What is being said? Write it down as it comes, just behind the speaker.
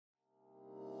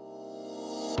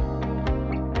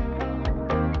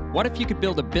What if you could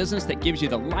build a business that gives you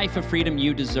the life of freedom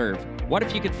you deserve? What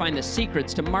if you could find the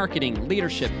secrets to marketing,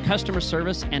 leadership, customer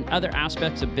service, and other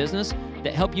aspects of business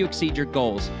that help you exceed your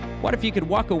goals? What if you could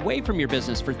walk away from your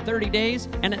business for 30 days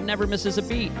and it never misses a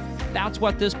beat? That's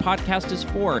what this podcast is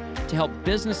for, to help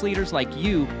business leaders like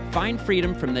you find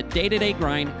freedom from the day-to-day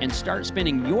grind and start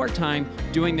spending your time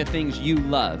doing the things you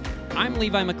love. I'm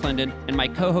Levi McClendon, and my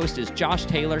co-host is Josh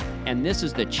Taylor, and this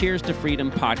is the Cheers to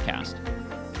Freedom podcast.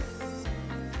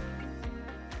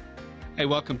 Hey,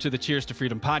 welcome to the Cheers to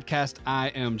Freedom podcast. I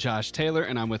am Josh Taylor,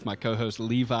 and I'm with my co-host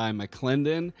Levi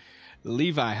McClendon.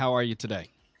 Levi, how are you today?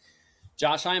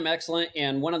 Josh, I'm excellent,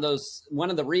 and one of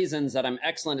the reasons that I'm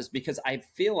excellent is because I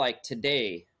feel like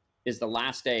today is the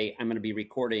last day I'm going to be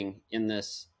recording in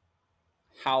this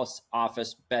house,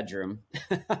 office, bedroom.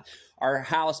 Our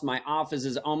house, my office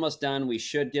is almost done. We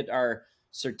should get our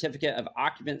certificate of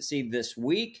occupancy this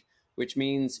week, which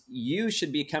means you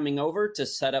should be coming over to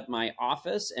set up my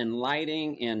office and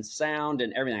lighting and sound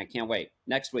and everything. I can't wait.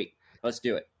 Next week. Let's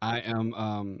do it. I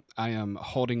am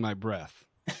holding my breath.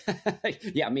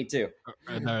 Yeah, me too.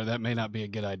 No, that may not be a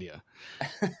good idea.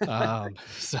 We're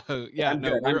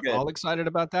good. all excited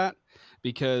about that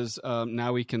because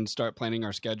now we can start planning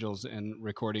our schedules and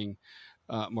recording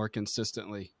more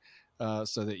consistently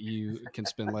so that you can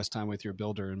spend less time with your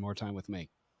builder and more time with me.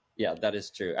 Yeah, that is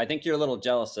true. I think you're a little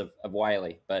jealous of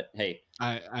Wiley, but hey.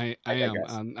 I am.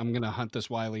 I'm going to hunt this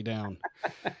Wiley down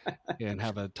and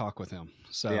have a talk with him.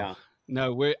 So, yeah.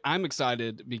 No, I'm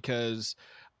excited because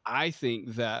I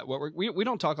think that we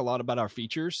don't talk a lot about our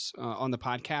features on the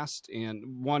podcast.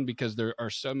 And one, because there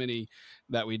are so many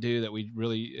that we do that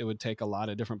it would take a lot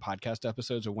of different podcast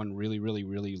episodes or one really, really,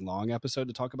 really long episode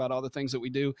to talk about all the things that we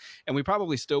do. And we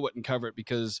probably still wouldn't cover it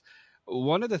because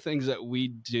one of the things that we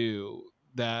do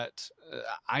that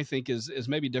I think is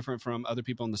maybe different from other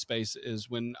people in the space is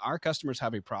when our customers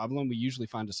have a problem, we usually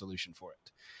find a solution for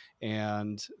it.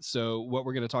 And so what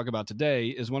we're going to talk about today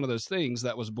is one of those things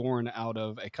that was born out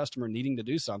of a customer needing to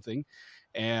do something.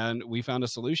 And we found a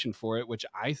solution for it, which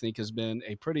I think has been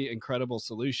a pretty incredible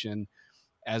solution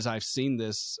as I've seen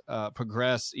this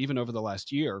progress even over the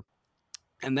last year.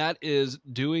 And that is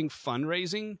doing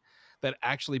fundraising that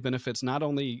actually benefits not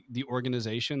only the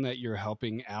organization that you're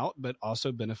helping out, but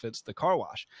also benefits the car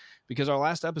wash. Because our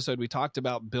last episode, we talked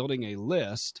about building a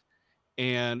list.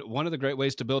 And one of the great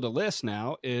ways to build a list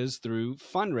now is through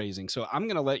fundraising. So I'm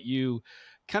going to let you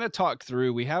kind of talk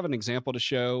through. We have an example to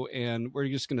show, and we're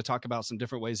just going to talk about some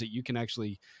different ways that you can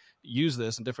actually use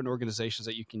this and different organizations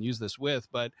that you can use this with.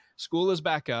 But school is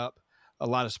back up. A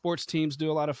lot of sports teams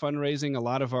do a lot of fundraising. A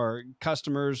lot of our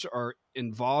customers are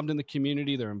involved in the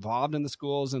community. They're involved in the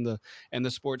schools and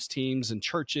the sports teams and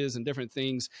churches and different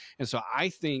things. And so I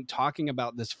think talking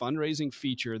about this fundraising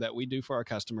feature that we do for our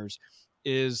customers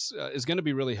is going to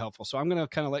be really helpful. So I'm going to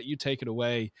kind of let you take it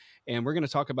away, and we're going to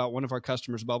talk about one of our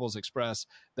customers, Bubbles Express,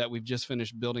 that we've just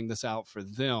finished building this out for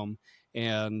them,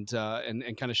 and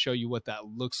kind of show you what that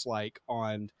looks like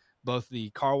on both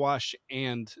the car wash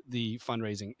and the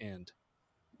fundraising end.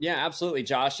 Yeah, absolutely,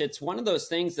 Josh. It's one of those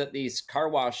things that these car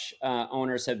wash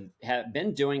owners have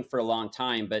been doing for a long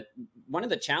time. But one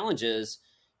of the challenges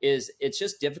is it's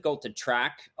just difficult to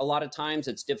track a lot of times.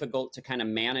 It's difficult to kind of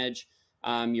manage.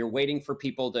 You're waiting for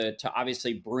people to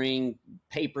obviously bring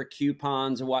paper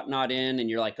coupons and whatnot in. And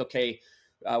you're like, okay,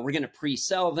 we're going to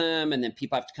pre-sell them. And then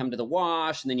people have to come to the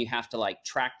wash. And then you have to like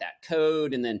track that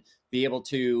code and then be able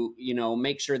to,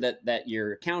 make sure that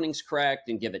your accounting's correct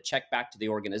and give a check back to the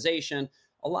organization.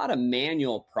 A lot of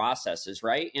manual processes,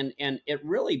 right? And it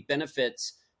really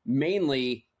benefits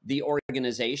mainly the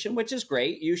organization, which is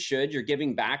great. You're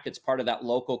giving back. It's part of that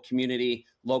local community,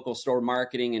 local store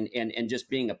marketing, and just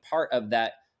being a part of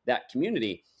that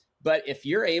community. But if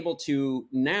you're able to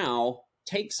now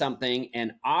take something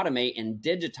and automate and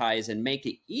digitize and make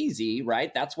it easy,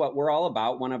 right? That's what we're all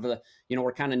about. One of the,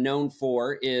 we're kind of known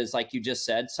for is, like you just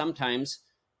said, sometimes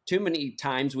too many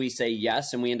times we say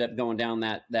yes and we end up going down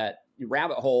that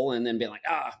rabbit hole and then being like,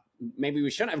 maybe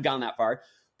we shouldn't have gone that far.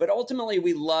 But ultimately,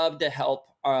 we love to help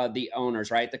the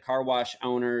owners, right? The car wash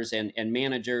owners and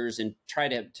managers, and try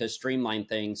to streamline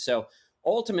things. So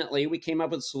ultimately, we came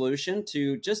up with a solution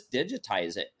to just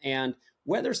digitize it. And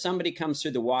whether somebody comes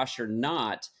through the wash or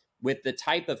not, with the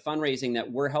type of fundraising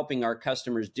that we're helping our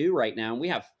customers do right now, and we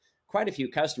have quite a few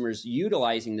customers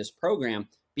utilizing this program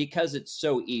because it's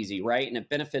so easy, right? And it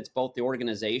benefits both the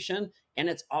organization, and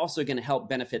it's also going to help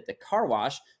benefit the car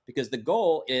wash, because the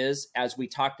goal is, as we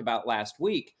talked about last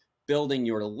week, building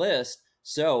your list.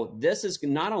 So this is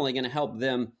not only going to help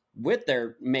them with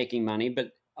their making money,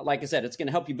 but like I said, it's going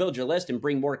to help you build your list and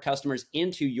bring more customers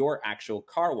into your actual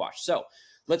car wash. So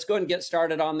let's go ahead and get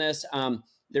started on this.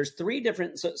 There's three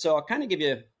different, so I'll kind of give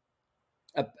you,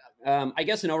 I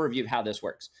guess, an overview of how this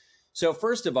works. So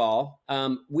first of all,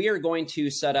 we are going to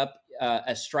set up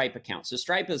a Stripe account. So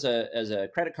Stripe is a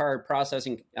credit card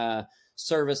processing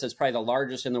service that's probably the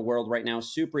largest in the world right now,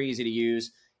 super easy to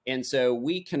use. And so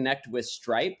we connect with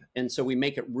Stripe, and so we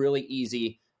make it really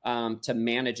easy to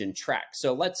manage and track.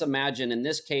 So let's imagine in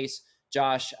this case,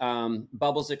 Josh,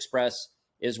 Bubbles Express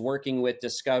is working with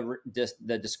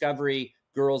the Discovery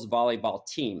Girls Volleyball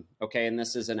team, okay? And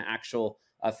this is an actual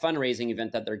fundraising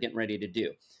event that they're getting ready to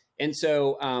do. And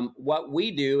so what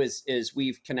we do is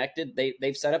we've connected,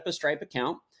 they've set up a Stripe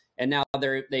account, and now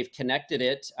they've connected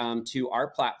it to our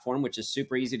platform, which is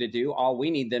super easy to do. All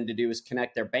we need them to do is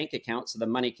connect their bank account so the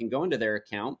money can go into their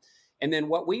account. And then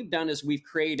what we've done is we've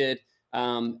created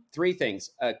three things: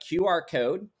 a QR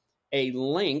code, a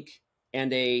link,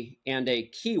 and a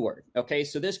keyword. Okay,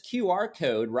 so this QR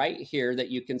code right here that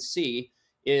you can see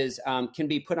is can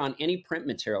be put on any print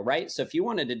material, right? So if you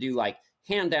wanted to do like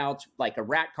handouts, like a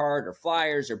rat card or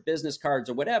flyers or business cards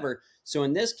or whatever. So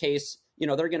in this case,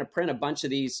 they're going to print a bunch of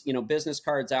these, business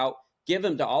cards out, give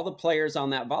them to all the players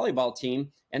on that volleyball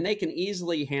team, and they can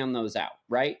easily hand those out,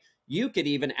 right? You could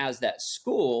even, as that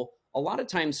school, a lot of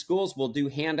times schools will do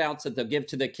handouts that they'll give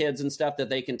to the kids and stuff that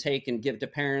they can take and give to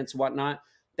parents, whatnot.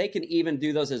 They can even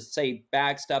do those as, say,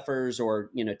 bag stuffers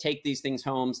or, take these things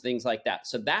home, things like that.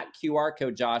 So that QR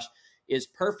code, Josh, is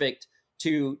perfect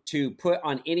to put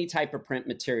on any type of print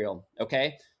material.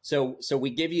 Okay. So we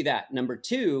give you that. Number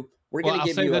two, we're going to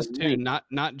give you this too,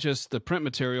 not just the print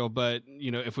material, but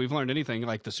if we've learned anything,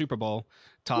 like the Super Bowl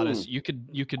taught us, you could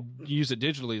use it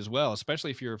digitally as well, especially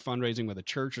if you're fundraising with a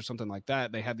church or something like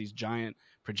that. They have these giant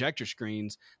projector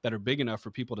screens that are big enough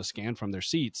for people to scan from their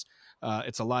seats.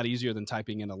 It's a lot easier than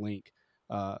typing in a link.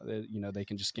 They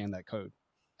can just scan that code.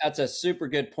 That's a super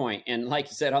good point. And like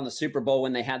you said, on the Super Bowl,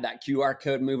 when they had that QR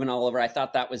code moving all over, I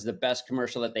thought that was the best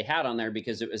commercial that they had on there,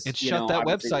 because it shut that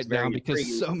website down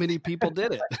because so many people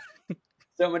did it.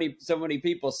 so many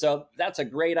people. So that's a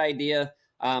great idea.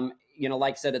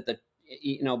 Like I said, at the,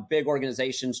 big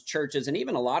organizations, churches, and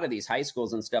even a lot of these high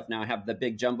schools and stuff now have the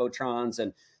big jumbotrons,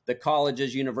 and the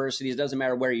colleges, universities, doesn't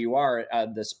matter where you are,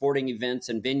 the sporting events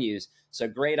and venues. So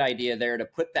great idea there to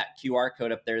put that QR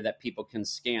code up there that people can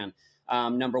scan.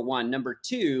 Number one. Number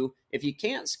two, if you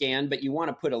can't scan, but you want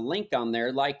to put a link on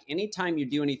there, like anytime you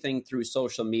do anything through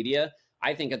social media,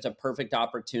 I think it's a perfect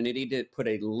opportunity to put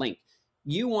a link.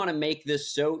 You want to make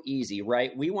this so easy,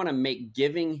 right? We want to make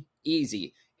giving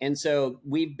easy. And so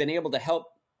we've been able to help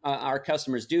our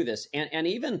customers do this. And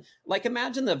even like,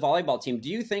 imagine the volleyball team. Do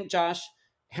you think, Josh,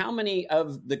 how many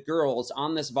of the girls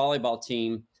on this volleyball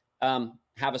team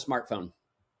have a smartphone?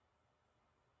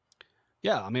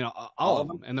 Yeah, I mean, all of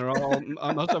them. And they're all,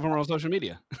 most of them are on social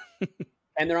media.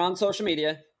 And they're on social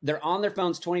media. They're on their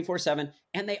phones 24/7.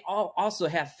 And they all also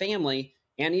have family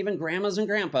and even grandmas and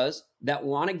grandpas that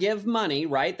want to give money,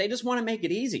 right? They just want to make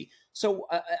it easy. So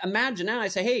imagine now I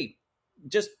say, hey,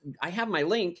 I have my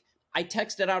link. I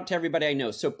text it out to everybody I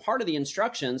know. So part of the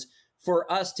instructions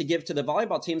for us to give to the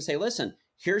volleyball team, say, listen,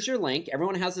 here's your link.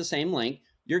 Everyone has the same link.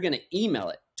 You're going to email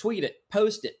it, tweet it,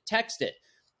 post it, text it.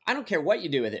 I don't care what you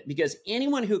do with it, because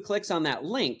anyone who clicks on that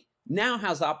link now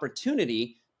has the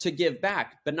opportunity to give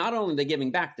back. But not only are they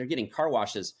giving back, they're getting car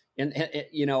washes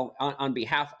on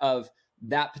behalf of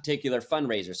that particular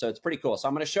fundraiser. So it's pretty cool. So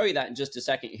I'm going to show you that in just a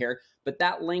second here. But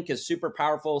that link is super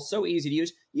powerful, so easy to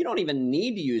use. You don't even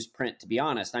need to use print, to be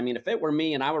honest. I mean, if it were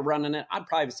me and I were running it, I'd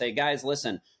probably say, guys,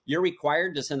 listen, you're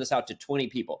required to send this out to 20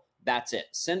 people. That's it.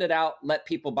 Send it out. Let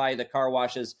people buy the car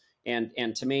washes. And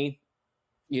to me,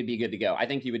 you'd be good to go. I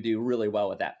think you would do really well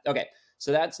with that. Okay,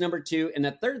 so that's number two. And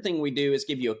the third thing we do is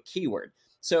give you a keyword.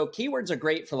 So keywords are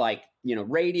great for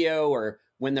radio, or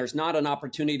when there's not an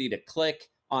opportunity to click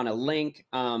on a link.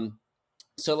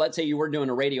 So let's say you were doing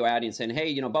a radio ad and saying,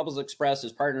 hey, Bubbles Express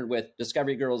is partnered with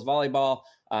Discovery Girls Volleyball.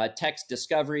 Text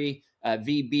Discovery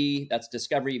VB, that's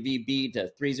Discovery VB to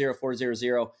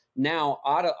 30400. Now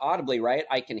audibly, right,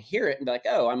 I can hear it and be like,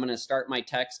 oh, I'm going to start my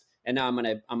text. And now I'm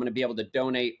gonna be able to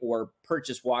donate or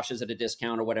purchase washes at a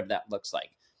discount or whatever that looks like.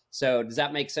 So does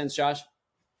that make sense, Josh?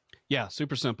 Yeah,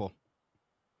 super simple.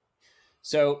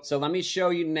 So let me show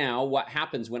you now what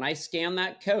happens when I scan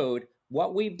that code.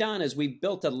 What we've done is we've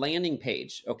built a landing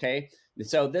page, okay?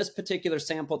 So this particular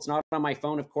sample, it's not on my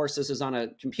phone, of course, this is on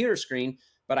a computer screen,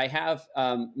 but I have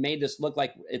made this look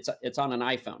like it's on an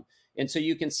iPhone. And so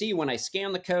you can see when I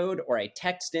scan the code or I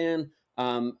text in,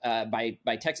 by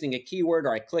texting a keyword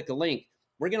or I click a link,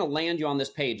 we're going to land you on this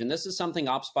page. And this is something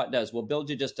OpSpot does. We'll build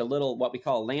you just a little, what we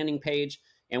call a landing page,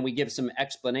 and we give some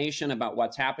explanation about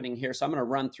what's happening here. So I'm going to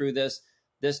run through this.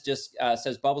 This just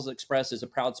says Bubbles Express is a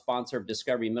proud sponsor of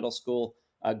Discovery Middle School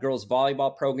girls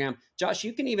volleyball program. Josh,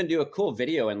 you can even do a cool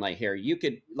video inlay here. You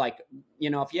could, like,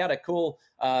 if you had a cool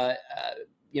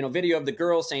video of the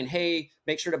girls saying, hey,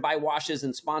 make sure to buy washes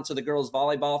and sponsor the girls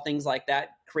volleyball, things like that,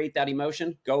 create that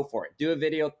emotion, go for it. Do a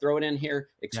video, throw it in here,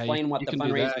 explain what the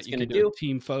fundraiser is going to do.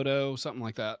 Team photo, something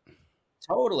like that.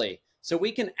 Totally. So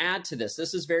we can add to this.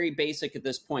 This is very basic at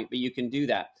this point, but you can do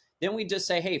that. Then we just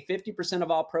say, hey, 50% of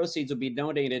all proceeds will be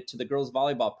donated to the girls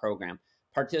volleyball program.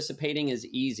 Participating is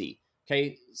easy.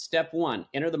 Okay, step 1,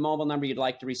 enter the mobile number you'd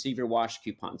like to receive your wash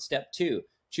coupon. Step 2,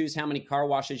 choose how many car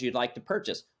washes you'd like to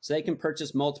purchase so they can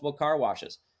purchase multiple car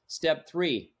washes. Step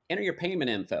 3, enter your payment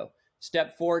info.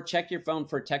 Step 4, check your phone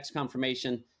for text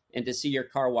confirmation and to see your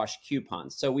car wash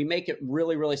coupons. So we make it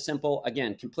really, really simple.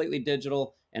 Again, completely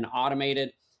digital and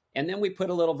automated. And then we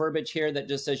put a little verbiage here that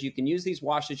just says you can use these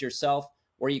washes yourself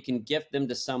or you can gift them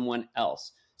to someone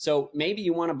else. So maybe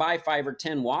you want to buy 5 or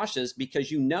 10 washes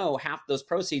because half those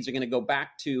proceeds are going to go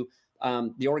back to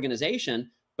the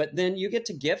organization, but then you get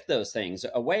to gift those things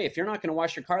away. If you're not going to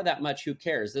wash your car that much, who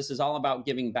cares? This is all about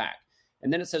giving back.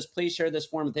 And then it says, please share this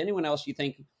form with anyone else you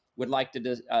think would like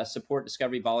to support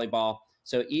Discovery Volleyball.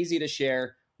 So easy to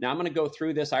share. Now I'm going to go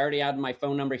through this. I already added my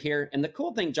phone number here. And the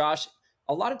cool thing, Josh,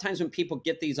 a lot of times when people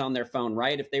get these on their phone,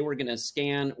 right, if they were going to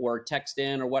scan or text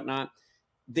in or whatnot,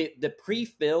 the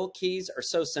pre-fill keys are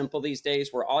so simple these days.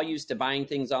 We're all used to buying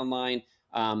things online.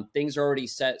 Things are already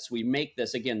set. So we make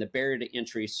this, again, the barrier to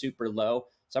entry super low.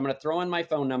 So I'm going to throw in my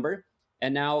phone number.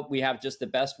 And now we have just the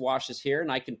best washes here.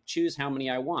 And I can choose how many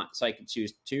I want. So I can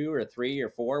choose 2 or 3 or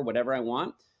 4, whatever I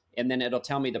want. And then it'll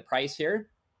tell me the price here.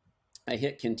 I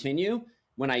hit continue.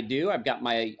 When I do, I've got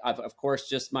of course,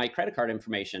 just my credit card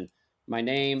information, my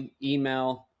name,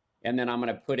 email, and then I'm going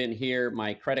to put in here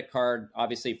my credit card.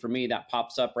 Obviously, for me, that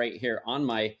pops up right here on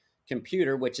my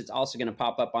computer, which is also going to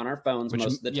pop up on our phones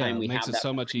most of the time. We makes it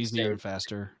so much easier and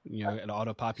faster. It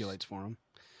auto populates for them.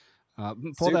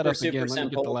 Pull that up again. Let me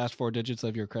get the last 4 digits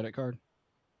of your credit card.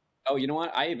 Oh, you know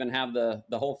what? I even have the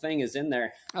whole thing is in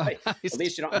there. Oh, nice. At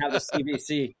least you don't have the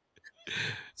CVC.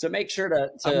 So make sure to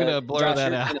I'm going to blur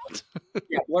that out.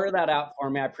 Blur that out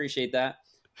for me. I appreciate that.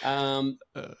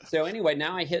 So anyway,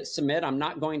 now I hit submit. I'm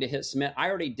not going to hit submit. I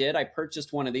already did. I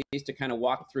purchased one of these to kind of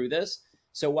walk through this.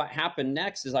 So what happened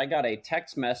next is I got a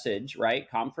text message, right?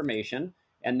 Confirmation.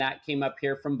 And that came up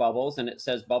here from Bubbles. And it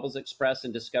says, Bubbles Express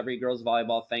and Discovery Girls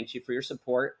Volleyball, thanks you for your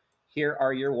support. Here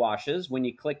are your washes. When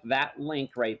you click that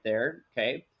link right there,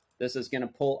 okay, this is going to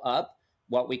pull up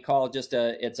what we call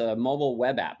it's a mobile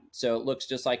web app. So it looks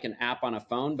just like an app on a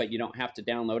phone, but you don't have to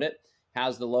download it.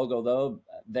 Has the logo though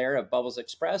there of Bubbles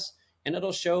Express, and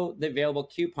it'll show the available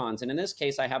coupons. And in this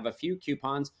case, I have a few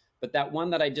coupons, but that one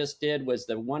that I just did was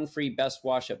the 1 free best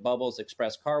wash at Bubbles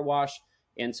Express car wash.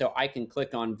 And so I can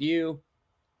click on view.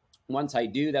 Once I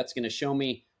do, that's going to show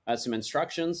me some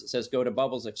instructions. It says go to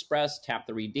Bubbles Express, tap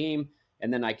the redeem,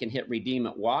 and then I can hit redeem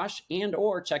at wash, and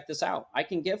or check this out, I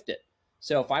can gift it.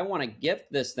 So if I want to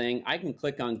gift this thing, I can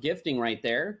click on gifting right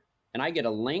there, and I get a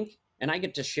link, and I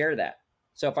get to share that.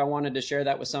 So if I wanted to share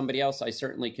that with somebody else, I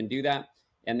certainly can do that.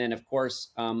 And then, of course,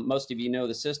 most of you know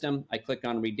the system. I click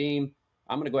on redeem.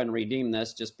 I'm going to go ahead and redeem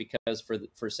this just because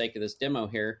for sake of this demo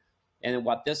here. And then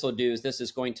what this will do is this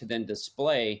is going to then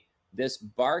display this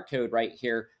barcode right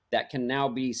here that can now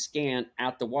be scanned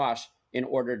at the wash in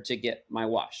order to get my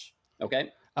wash. Okay.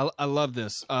 I love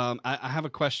this. I have a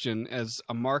question. As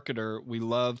a marketer, we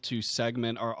love to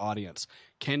segment our audience.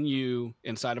 Can you,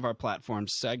 inside of our platform,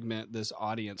 segment this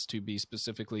audience to be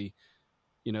specifically,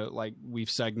 like we've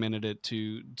segmented it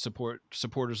to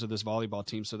supporters of this volleyball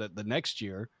team, so that the next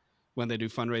year when they do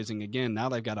fundraising again, now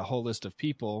they've got a whole list of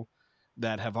people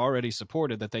that have already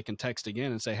supported that they can text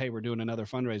again and say, hey, we're doing another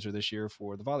fundraiser this year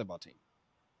for the volleyball team.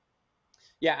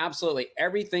 Yeah, absolutely.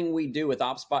 Everything we do with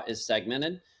OpSpot is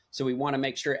segmented. So we want to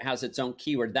make sure it has its own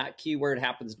keyword. That keyword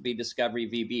happens to be Discovery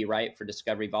VB, right, for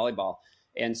Discovery Volleyball.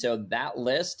 And so that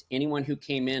list, anyone who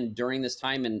came in during this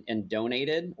time and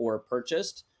donated or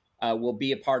purchased will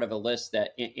be a part of a list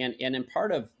that, and in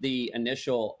part of the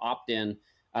initial opt-in,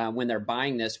 when they're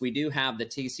buying this, we do have the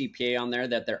TCPA on there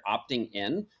that they're opting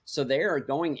in. So they are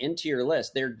going into your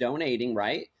list. They're donating,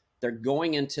 right? They're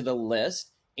going into the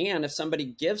list. And if somebody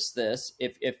gifts this,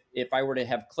 if I were to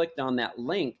have clicked on that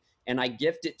link and I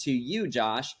gift it to you,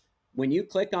 Josh, when you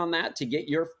click on that to get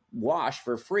your wash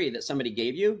for free that somebody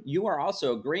gave you, you are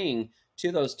also agreeing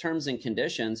to those terms and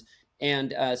conditions.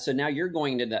 And so now you're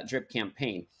going to that drip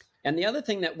campaign. And the other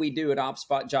thing that we do at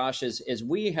OpSpot, Josh, is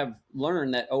we have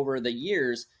learned that over the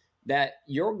years that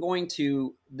you're going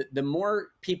to, the more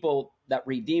people that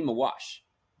redeem a wash,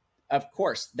 of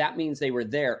course, that means they were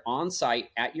there on site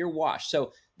at your wash.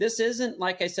 So this isn't,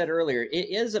 like I said earlier, it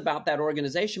is about that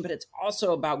organization, but it's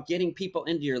also about getting people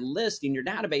into your list, in your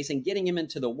database, and getting them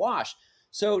into the wash.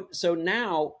 So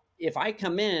now if I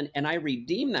come in and I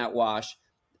redeem that wash,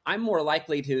 I'm more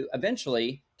likely to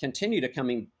eventually continue to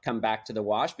come back to the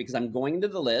wash because I'm going into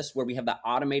the list where we have that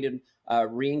automated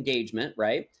re-engagement,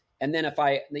 right? And then if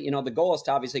I, the goal is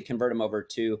to obviously convert them over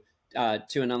to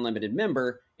an unlimited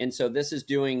member. And so this is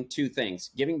doing two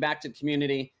things: giving back to the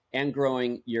community and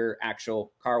growing your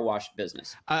actual car wash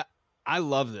business. I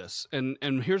love this. And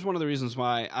here's one of the reasons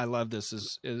why I love this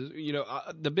is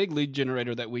the big lead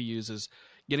generator that we use is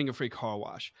getting a free car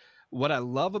wash. What I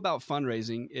love about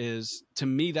fundraising is, to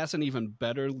me, that's an even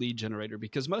better lead generator,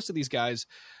 because most of these guys,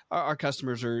 our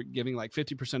customers, are giving like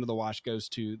 50% of the wash goes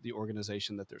to the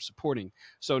organization that they're supporting.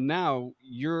 So now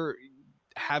you're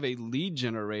have a lead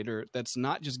generator that's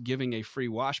not just giving a free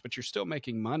wash, but you're still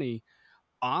making money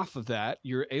off of that.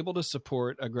 You're able to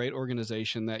support a great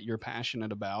organization that you're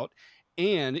passionate about,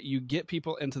 and you get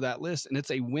people into that list, and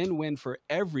it's a win-win for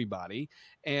everybody.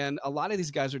 And a lot of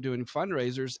these guys are doing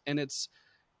fundraisers, and it's,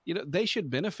 they should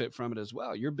benefit from it as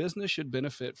well. Your business should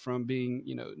benefit from being,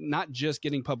 not just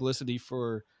getting publicity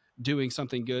for doing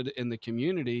something good in the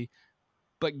community,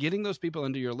 but getting those people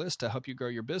into your list to help you grow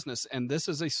your business. And this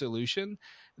is a solution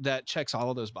that checks all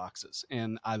of those boxes.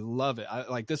 And I love it.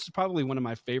 This is probably one of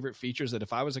my favorite features, that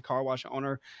if I was a car wash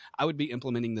owner, I would be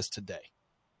implementing this today.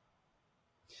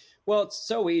 Well, it's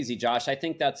so easy, Josh. I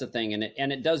think that's the thing.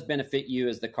 And it does benefit you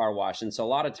as the car wash. And so a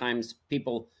lot of times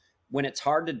people, when it's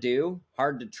hard to do,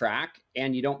 hard to track,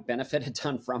 and you don't benefit a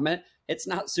ton from it, it's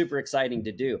not super exciting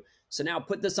to do. So now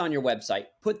put this on your website.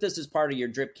 Put this as part of your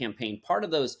drip campaign. Part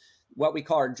of those, what we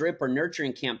call our drip or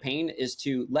nurturing campaign, is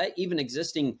to let even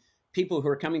existing people who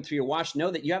are coming through your wash know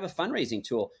that you have a fundraising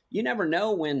tool. You never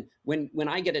know when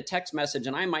I get a text message,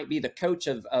 and I might be the coach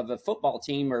of a football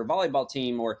team or a volleyball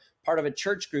team or part of a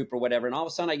church group or whatever, and all of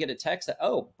a sudden I get a text that,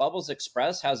 oh, Bubbles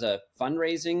Express has a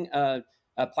fundraising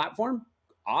platform.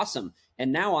 Awesome.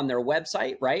 And now on their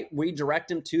website, right, we direct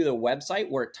them to the website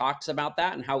where it talks about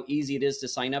that and how easy it is to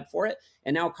sign up for it.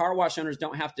 And now car wash owners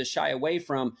don't have to shy away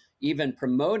from even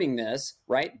promoting this,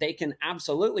 right? They can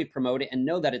absolutely promote it and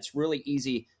know that it's really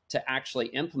easy to actually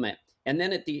implement. And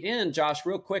then at the end, Josh,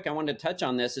 real quick, I wanted to touch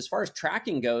on this. As far as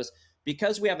tracking goes,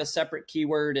 because we have a separate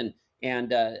keyword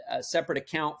and a separate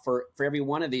account for every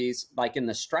one of these, like in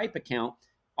the Stripe account,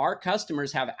 our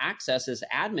customers have access as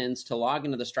admins to log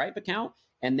into the Stripe account,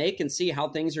 and they can see how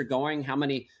things are going, how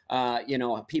many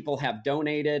people have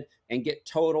donated, and get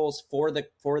totals for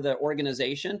the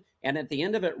organization. And at the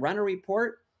end of it, run a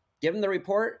report, give them the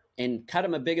report, and cut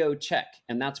them a big old check.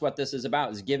 And that's what this is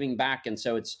about, is giving back. And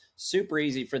so it's super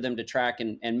easy for them to track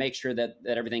and make sure that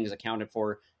everything is accounted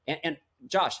for. And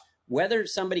Josh, whether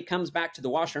somebody comes back to the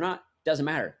wash or not, doesn't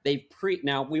matter.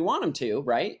 Now we want them to,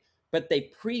 right? But they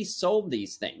pre-sold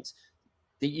these things.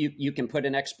 You can put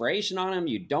an expiration on them.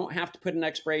 You don't have to put an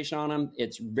expiration on them.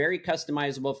 It's very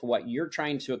customizable for what you're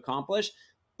trying to accomplish.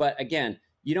 But again,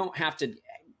 you don't have to,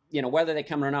 whether they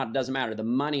come or not, it doesn't matter. The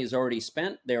money is already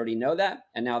spent. They already know that.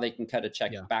 And now they can cut a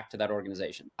check back to that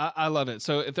organization. I love it.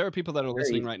 So if there are people that are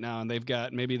listening right now,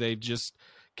 and maybe they've just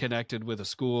connected with a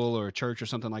school or a church or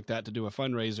something like that to do a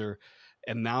fundraiser,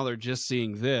 and now they're just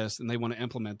seeing this and they want to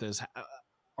implement this,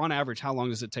 on average, how long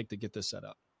does it take to get this set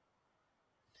up?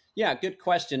 Yeah, good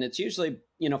question. It's usually,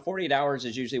 48 hours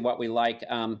is usually what we like.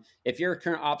 If you're a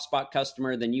current OpSpot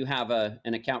customer, then you have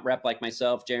an account rep like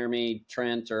myself, Jeremy,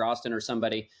 Trent, or Austin, or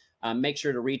somebody. Make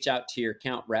sure to reach out to your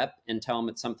account rep and tell them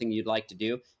it's something you'd like to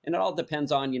do. And it all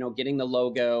depends on, getting the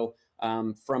logo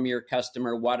from your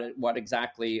customer. What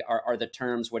exactly are the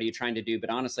terms? What are you trying to do? But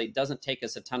honestly, it doesn't take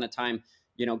us a ton of time.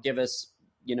 Give us,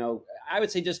 I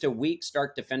would say just a week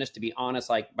start to finish, to be honest,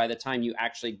 like by the time you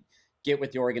actually get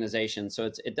with the organization. So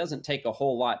it doesn't take a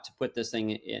whole lot to put this thing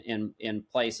in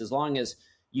place, as long as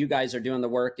you guys are doing the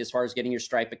work as far as getting your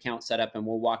Stripe account set up, and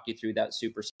we'll walk you through that.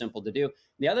 Super simple to do.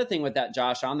 The other thing with that,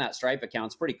 Josh, on that Stripe account,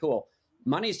 it's pretty cool.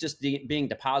 Money's just being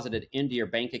deposited into your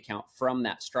bank account from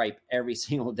that Stripe every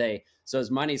single day. So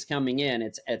as money's coming in,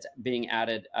 it's being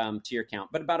added to your account,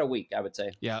 but about a week, I would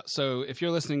say. Yeah. So if you're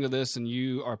listening to this and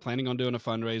you are planning on doing a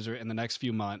fundraiser in the next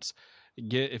few months,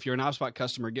 if you're an OpSpot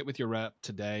customer, get with your rep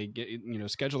today.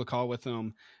 Schedule a call with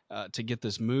them to get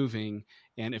this moving.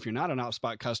 And if you're not an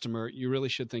OpSpot customer, you really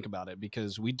should think about it,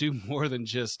 because we do more than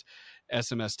just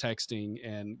SMS texting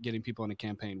and getting people in a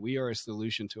campaign. We are a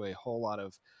solution to a whole lot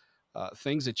of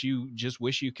things that you just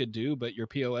wish you could do, but your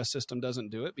POS system doesn't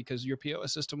do it, because your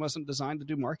POS system wasn't designed to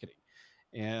do marketing.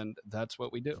 And that's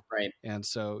what we do. Right. And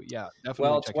so, yeah, definitely.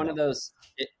 Well, it's one of those.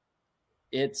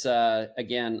 it's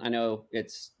again, I know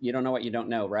it's, you don't know what you don't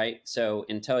know, right? So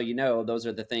until you know, those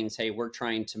are the things, hey, we're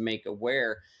trying to make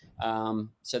aware,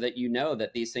 so that you know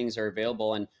that these things are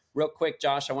available. And real quick,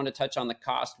 Josh, I want to touch on the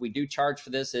cost. We do charge for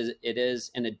this. It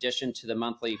is in addition to the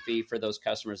monthly fee for those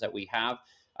customers that we have.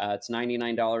 It's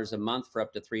 $99 a month for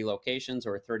up to 3 locations,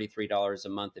 or $33 a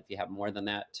month if you have more than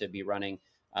that, to be running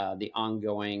the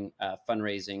ongoing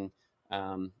fundraising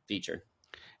feature.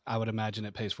 I would imagine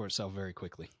it pays for itself very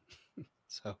quickly.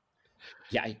 So,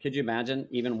 yeah, could you imagine?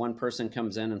 Even one person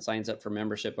comes in and signs up for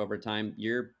membership over time,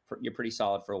 you're pretty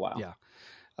solid for a while. Yeah.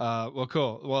 Well,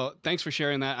 cool. Well, thanks for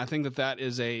sharing that. I think that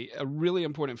is a really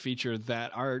important feature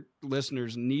that our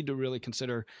listeners need to really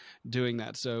consider doing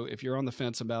that. So if you're on the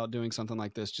fence about doing something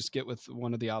like this, just get with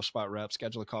one of the OpSpot reps,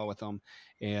 schedule a call with them,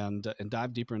 and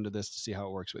dive deeper into this to see how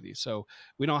it works with you. So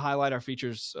we don't highlight our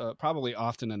features probably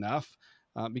often enough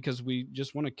because we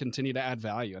just want to continue to add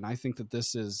value. And I think that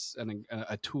this is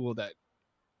a tool that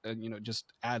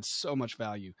just adds so much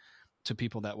value to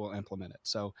people that will implement it.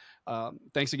 So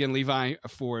thanks again, Levi,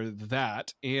 for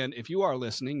that. And if you are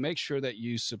listening, make sure that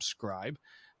you subscribe.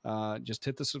 Just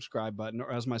hit the subscribe button,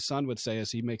 or as my son would say,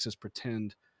 as he makes us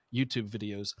pretend YouTube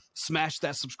videos, smash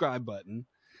that subscribe button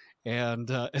and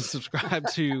subscribe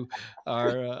to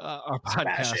our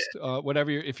podcast, whatever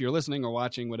if you're listening or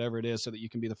watching, whatever it is, so that you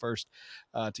can be the first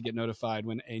to get notified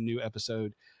when a new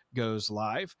episode goes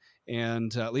live.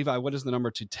 And Levi, what is the number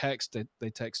to text? They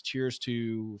text cheers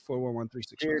to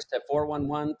 411-365. Cheers to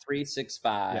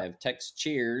 411-365. Yep. Text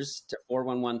cheers to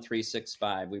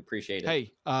 411-365. We appreciate it.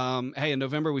 Hey, in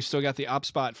November, we still got the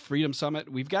OpSpot Freedom Summit.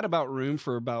 We've got about room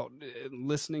for about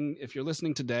listening. If you're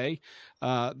listening today,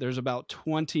 there's about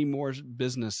 20 more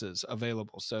businesses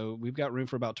available. So we've got room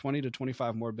for about 20 to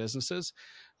 25 more businesses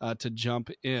to jump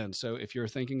in. So if you're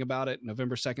thinking about it,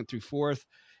 November 2nd through 4th,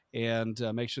 and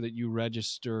make sure that you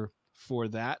register for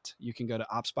that. You can go to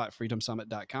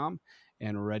opspotfreedomsummit.com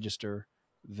and register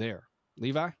there.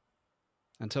 Levi,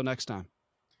 until next time.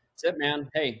 That's it, man.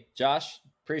 Hey, Josh,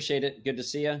 appreciate it. Good to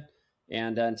see you.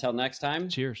 And until next time.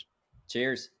 Cheers.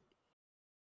 Cheers.